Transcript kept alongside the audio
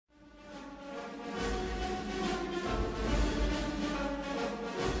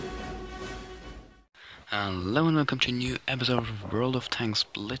Hello and welcome to a new episode of World of Tanks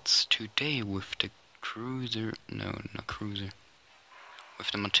Blitz. Today with the cruiser, with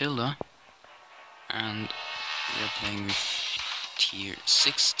the Matilda, and we are playing with tier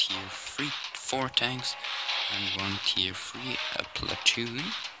 6, tier 3, 4 tanks, and 1 tier 3, a platoon,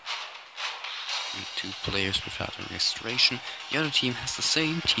 and 2 players without a registration. The other team has the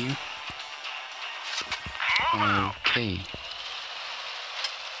same tier. Okay.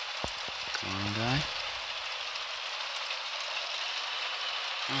 Come on, guy.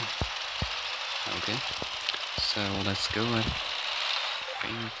 Oh. Okay, so let's go and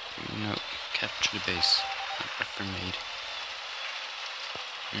capture the base. Affirmate.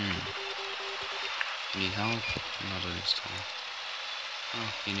 You need help? Not at this time.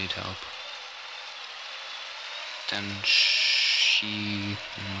 Oh, you need help. Then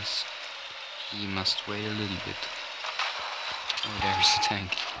he must wait a little bit. Oh, there's the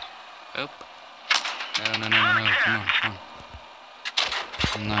tank. Oh. No, come on.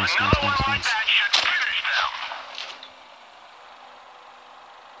 Nice.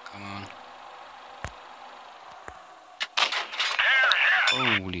 Come on.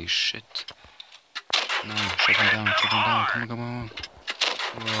 Holy shit. No, shut him down. Come on.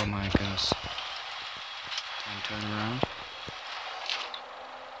 Oh my gosh. Turn around.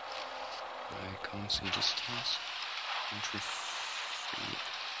 I can't see distance. 1, 2, 3,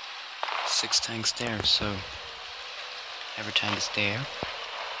 6 tanks there, so every tank is there.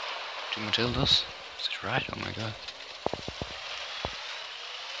 2 Matildas. Is it right? Oh my god.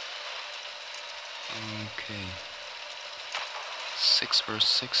 Okay. 6 versus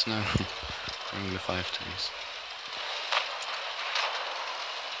 6 now. Only 5 tanks.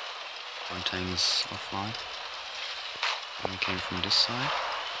 1 tank is offline. One came from this side.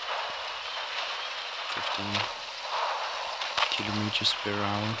 15 kilometers per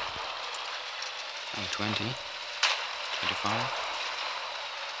hour. Oh, 20. 25.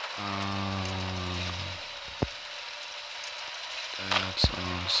 That's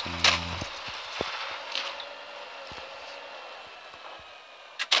awesome.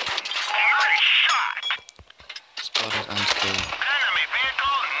 Nice shot. Spotted and killed. Enemy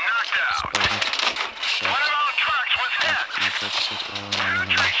vehicle knocked out. Spotted. Shot. One of our trucks was hit. No.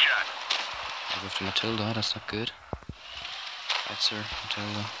 Nice shot. With the Matilda, that's not good. That's her,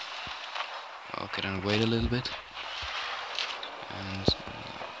 Matilda. Okay, then wait a little bit. And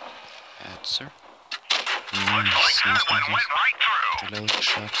that's her. Nice. Went right through. Reload,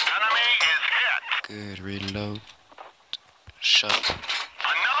 shot. Enemy is hit. Good, reload. Shot.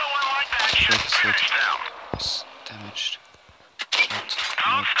 Another one like that should Shot is finish hit. them. It's damaged. Shot.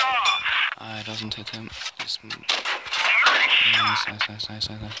 Don't Nope. stop. It doesn't hit him. This Nice shot. Nice.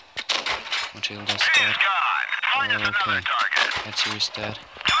 Matilda's He's dead. gone. Find us another Okay. target. Hetzer is dead.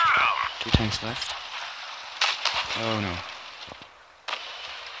 Got him. 2 tanks left. Oh no.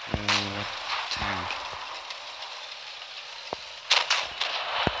 Oh, what tank?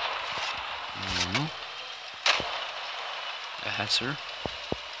 No. A Hetzer.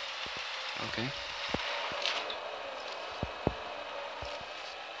 Okay.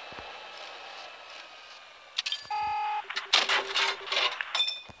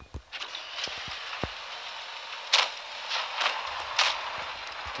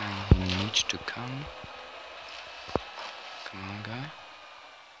 Then he needs to come. Come on, guy.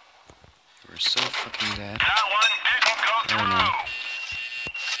 We're so fucking dead. That one didn't go through. Oh no.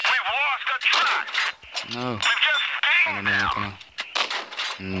 We've lost a truck. No. We've just stinged them. Come on.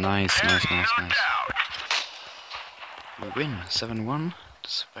 Nice. Knocked out. We win 7-1.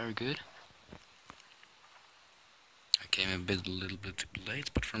 That's very good. I came a little bit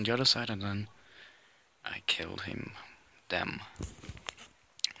late, but from the other side, and then I killed them.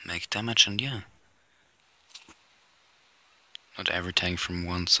 Make damage, and yeah. Not every tank from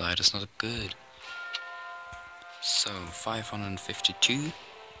one side is not good. So 552.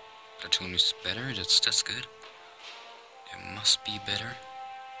 Platoon is better. That's good. It must be better.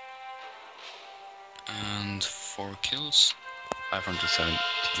 And 4 kills.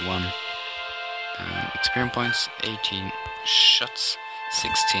 571. Experience points. 18 shots.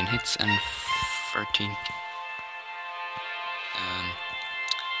 16 hits and 13 hits.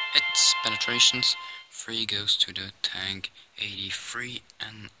 Penetrations. 3 goes to the tank 83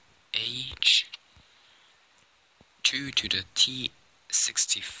 and H. 2 to the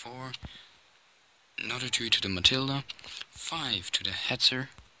T64. Another 2 to the Matilda. 5 to the Hetzer.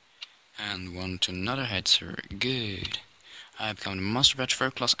 And 1 to another Hetzer. Good. I become the Master Batch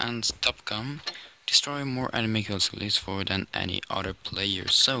 3rd class and Top Gun. Destroy more enemy kills at least 4 than any other player.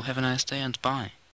 So have a nice day and bye.